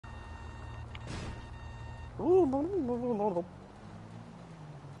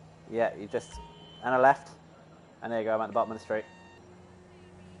Yeah, you just... And a left. And there you go, I'm at the bottom of the street.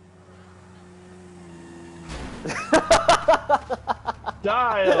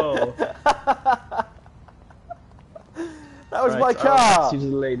 Dial! That was my car! She's a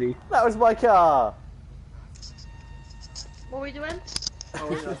lady. That was my car! What are we doing?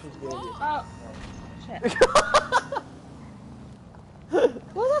 Oh, Shit.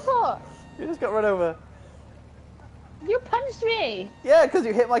 What was that for? You just got run over. You punched me! Yeah, because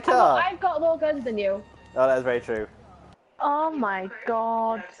you hit my car! I've got more guns than you. Oh, that is very true. Oh my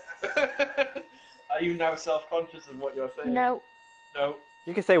god. Are you now self-conscious of what you're saying? No. No.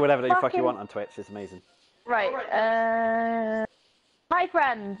 You can say whatever the fuck you Fucking- want on Twitch, it's amazing. Right, my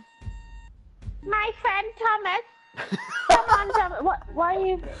friend. My friend Thomas. Come on, Thomas. What? Why are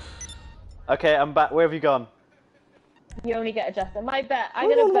you... Okay, I'm back. Where have you gone? You only get adjusted. My bet. I'm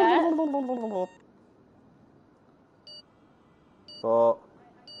gonna bet. 4,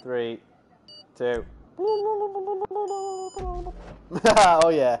 3, 2. Oh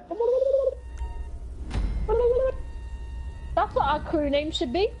yeah. That's what our crew name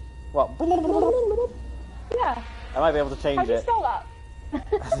should be. What? Yeah. I might be able to change How do you it. spell that?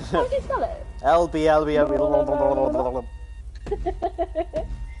 How do you spell it? LB.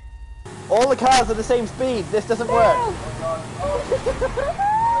 All the cars are the same speed. This doesn't work.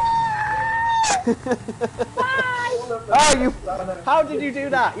 Oh, you! How did you do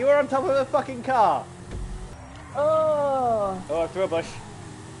that? You were on top of a fucking car. Oh. Oh, through a bush.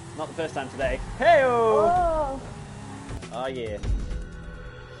 Not the first time today. Hey-oh! Oh. Oh yeah.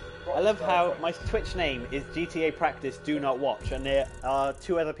 I love how my Twitch name is GTA Practice Do Not Watch, and there are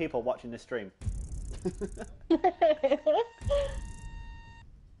 2 other people watching this stream.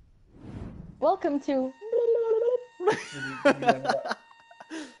 Welcome to.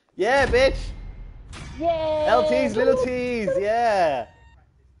 Yeah, bitch! Yay! LT's little T's, yeah!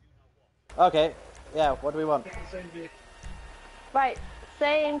 Okay, yeah, what do we want? Right,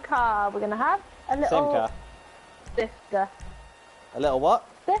 same car. We're gonna have a little. Same car. Bifter. A little what?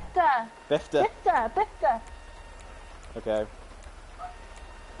 Bifter. Bifter. Bifter. Bifter. Okay.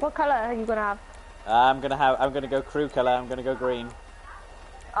 What colour are you gonna have? I'm gonna go crew colour, I'm gonna go green.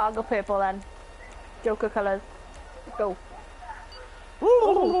 I'll go purple then. Joker colours. Go.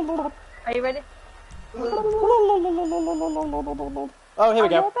 Are you ready? Oh, here we Your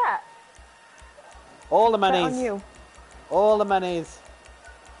go. bet. All the Bet on monies. you. All the monies.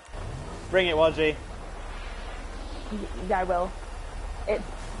 Bring it, Wadgy. Yeah, I will. It's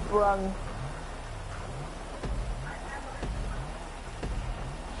sprung.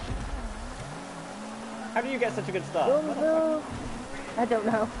 How do you get such a good start? I don't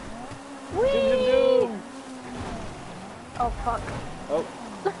know. Zoom, zoom, zoom. Oh fuck. Oh.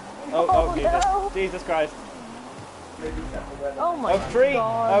 Oh, Jesus. No. Jesus Christ. Oh my tree.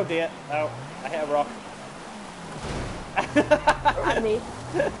 god. Oh dear. Oh, I hit a rock. And me.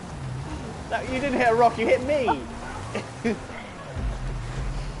 No, you didn't hit a rock, you hit me.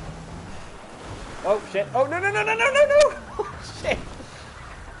 Oh shit. Oh no no no no no no no. Oh, shit.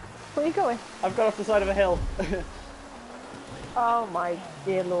 Where are you going? I've got off the side of a hill. Oh my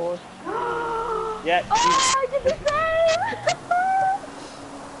dear lord. Yeah. Oh, I did the same!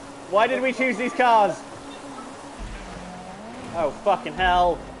 Why did we choose these cars? Oh fucking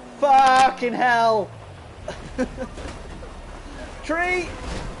hell. Fucking hell. Tree!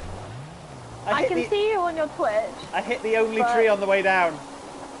 I can see you on your Twitch. I hit the only tree on the way down.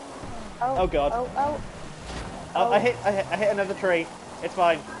 Oh god. Oh. I hit another tree. It's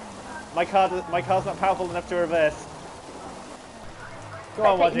fine. My car's not powerful enough to reverse. Go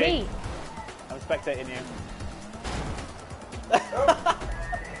on, Spectate Wadgy. me. I'm spectating you.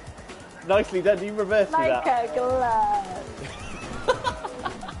 Nicely done. You reversed me Like that. a glove.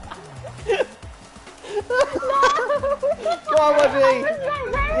 Go on, Wadgy.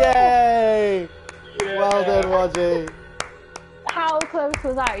 Yay! Well done, Wadgy. How close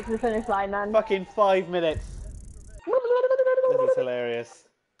was I to the finish line then? Fucking 5 minutes. This is hilarious.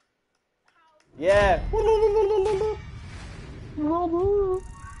 Yeah.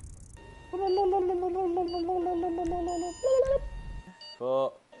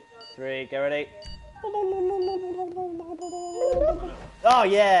 4, 3, get ready. Oh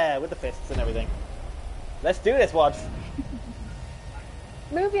yeah, with the fists and everything. Let's do this, Wad.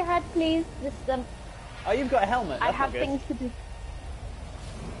 Move your head, please. Just Oh, you've got a helmet. That's I have not good. things to do.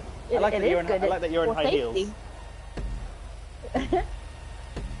 I like that you're in for high heels.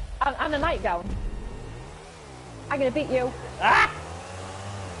 And a nightgown. I'm gonna beat you. Ah!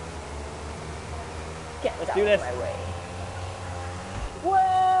 Get Let's down do this. my way.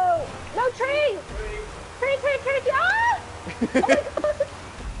 Whoa! No tree! Tree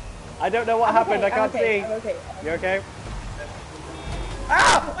I don't know what happened. Okay, I can't see. I'm okay. You okay?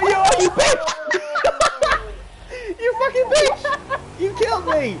 Ah! You bitch! You fucking bitch! You killed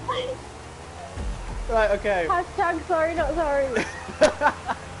me! Right, okay. Hashtag sorry, not sorry.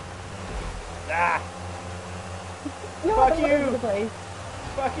 Ah! You're Fuck all over you! the place.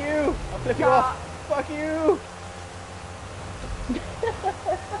 Fuck you! I'll flip you Nah. off! Fuck you!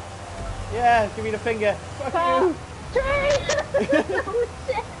 Yeah, give me the finger. Fuck you! Oh, shit.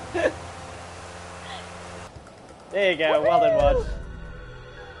 There you go. Well done, Wad.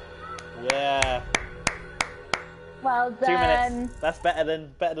 Yeah. Well 2 done. minutes. That's better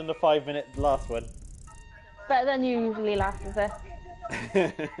than the 5-minute last one. Better than you usually last, is it?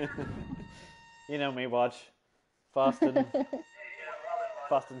 You know me, Wad. Fast and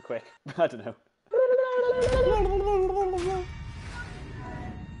quick. I don't know.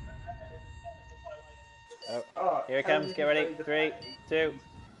 Oh, here it comes. Get ready. 3, 2,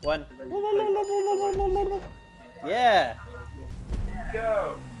 1. Yeah.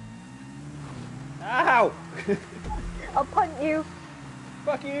 Go. Ow! I'll punt you.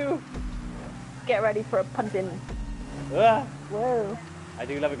 Fuck you! Get ready for a punting. Ah, Whoa. I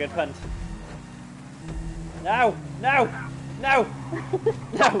do love a good punt. No! No! No!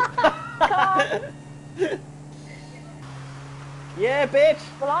 No! Yeah, bitch!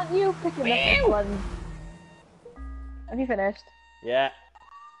 Well, aren't you picking the next one? Have you finished? Yeah.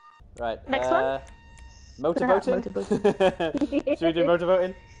 Right. Next one? Motorboating? Should we do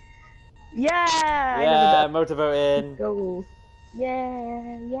motorboating? Yeah! Yeah, motorboating. Go.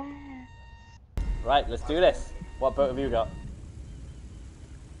 Yeah, yeah. Right, let's do this. What boat have you got?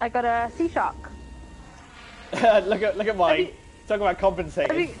 I got a Sea Shark. look at mine. Talk about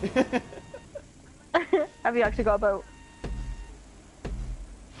compensating. Have you actually got a boat?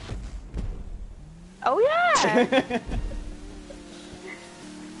 Oh yeah!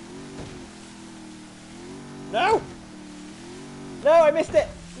 No! No, I missed it!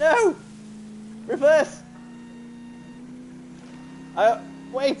 No! Reverse!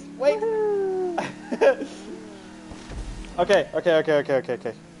 Wait! Okay.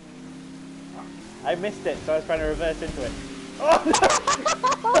 I missed it, so I was trying to reverse into it. Oh no!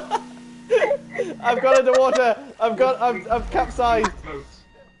 I've gone into water! I've capsized!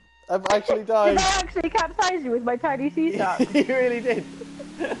 I've actually died. Did I actually capsize you with my tiny Sea Shark? You really did.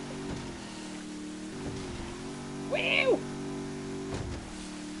 Woo!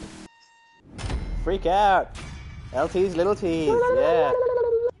 Freak out! LT's little T's, yeah.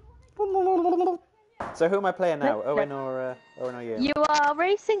 So who am I playing now? Owen or you? You are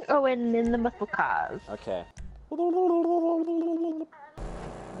racing Owen in the muscle cars. Okay.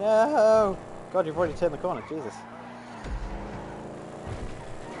 No! God, you've already turned the corner, Jesus.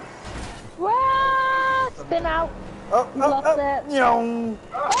 Wah! Spin out. Lost it. Nyong.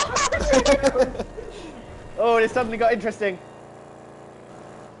 Oh, it suddenly got interesting.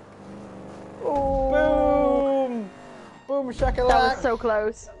 Oh. Boom! Boom shakalak! That was so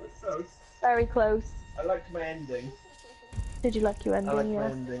close. That was so. Very close. I liked my ending. Did you like your ending? I liked my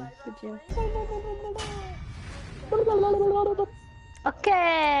Yes. ending. Did you?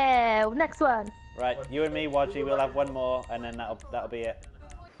 Okay, next one. Right, you and me, Wadgy, we'll have one more, and then that'll be it.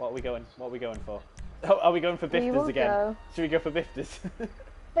 What are we going for? Oh, are we going for bifters again? Go. Should we go for bifters?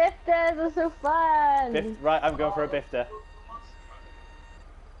 Bifters are so fun. Right, I'm going for a bifter.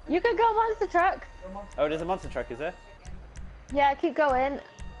 You can go monster truck. Oh, there's a monster truck, is there? Yeah, keep going.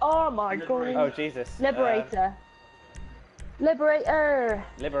 Oh my god. Oh, Jesus. Liberator. Liberator.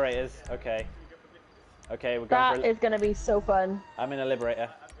 Liberators, okay. Okay, we're going That for is going to be so fun. I'm in a Liberator.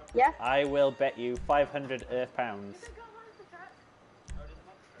 Yeah? I will bet you 500 Earth pounds.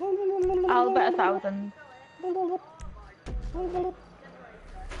 I'll bet 1,000.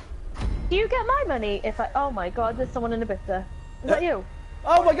 Do you get my money if I... Oh my god, there's someone in a bifter. Is that you?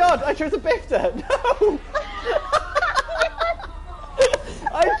 Oh my god, I chose a bifter! No!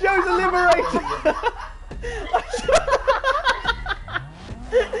 I chose a Liberator! Let's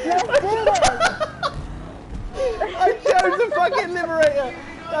do this! I chose a fucking Liberator!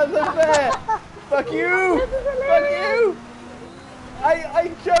 That's unfair! Fuck you! This is Fuck hilarious. you! I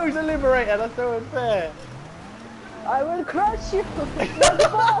chose a Liberator, that's so unfair! I will crush you like a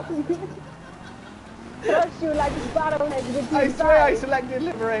bomb. Crush you like a sparrowhead with I your swear I thighs. selected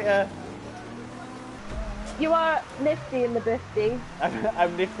Liberator! You are nifty in the bifty.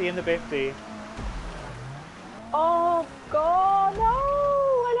 I'm nifty in the bifty. Oh god, no!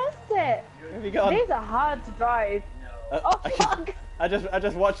 I lost it. Where have you gone? These are hard to drive. Oh fuck! I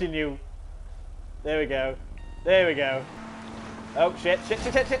just watching you. There we go. There we go. Oh shit!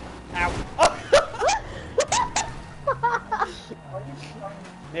 Ow! Oh.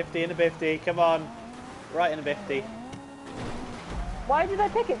 Nifty in a bifty, come on. Right in a bifty. Why did I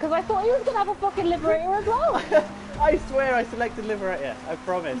pick it? Because I thought he was going to have a fucking Liberator as well. I swear I selected Liberator. I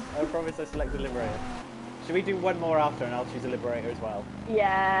promise I selected Liberator. Should we do one more after and I'll choose a Liberator as well?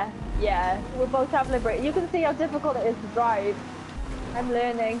 Yeah, we'll both have Liberator. You can see how difficult it is to drive. I'm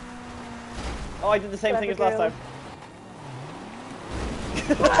learning. Oh, I did the same thing as last time.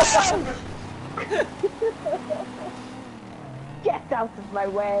 Get out of my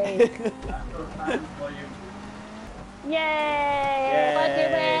way. Yay! Wadji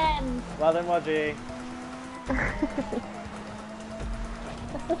wins! Well done, Wadji.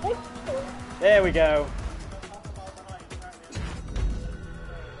 There we go.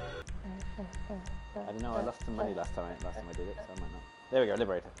 I don't know, I lost some money last time I did it, so I might not. There we go,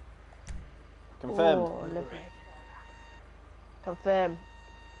 Liberator. Confirmed. Oh, Liberator. Confirm.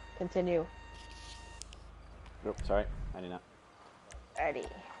 Continue. Oh, sorry, I did not. Ready.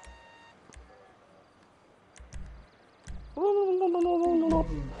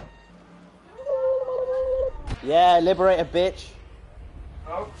 Yeah, Liberator, bitch.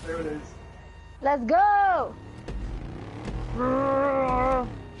 Oh, there it is. Let's go!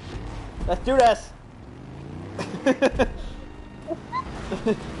 Let's do this.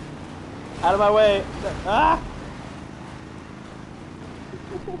 Out of my way. Ah!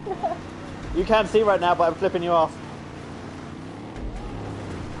 You can't see right now, but I'm flipping you off.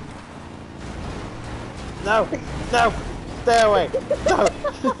 No! No! Stay away! No!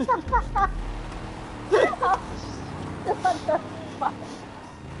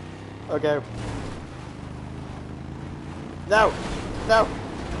 Okay. No! No!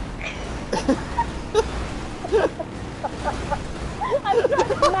 I'm trying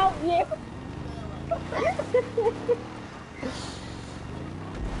to mount you!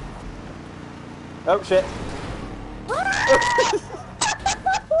 Oh shit!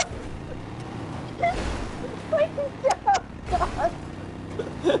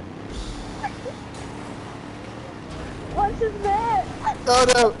 What's his name? Oh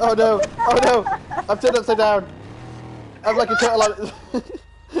no! Oh no! Oh no! I'm turned upside down! I'm like a turtle on it.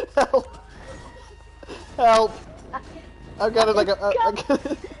 Help! Help! I'm kind of like a...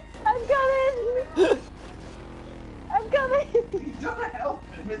 I'm coming! I'm coming! You don't help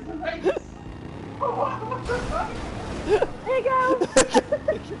him, it's the race. Here you go!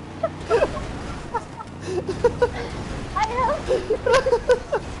 I help you!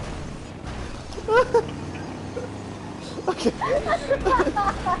 Okay.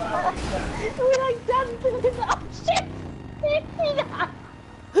 We're like dancing in the... Oh shit! You see that?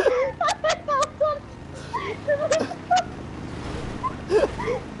 I felt on...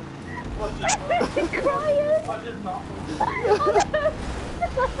 crying!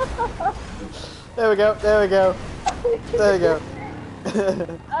 There we go, there we go. There we go.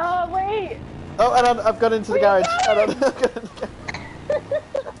 Oh, wait! Oh, and I've gone into the garage. And I've gone into the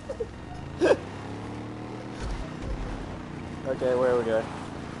garage. Okay, where are we going?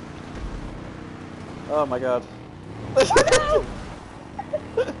 Oh my god. Oh no!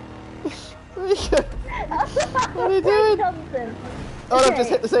 What are you doing? Something. Oh, I've just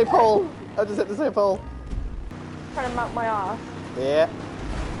hit the same pole. I've just hit the same pole. Trying to mount my ass. Yeah.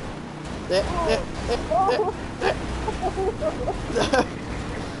 Yeah, yeah, Oh.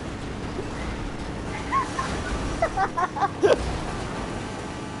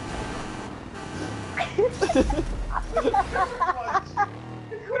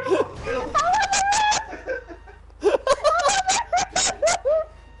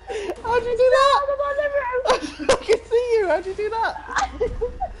 How'd you do that? I'm on the roof. I can see you. How'd you do that?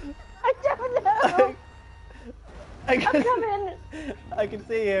 I don't know. I'm coming. I can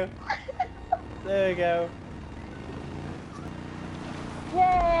see you. There we go.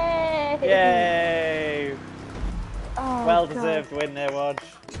 Yay! Yay! Oh, Well deserved win there, Wodge.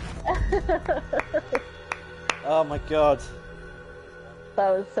 Oh my god.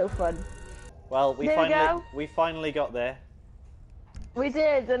 That was so fun. Well, we There finally got there. We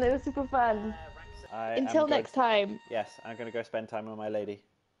did, and it was super fun. Until next time. Yes, I'm going to go spend time with my lady.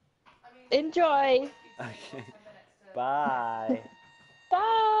 Enjoy. Okay. Bye.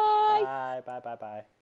 Bye. Bye. Bye. Bye. Bye.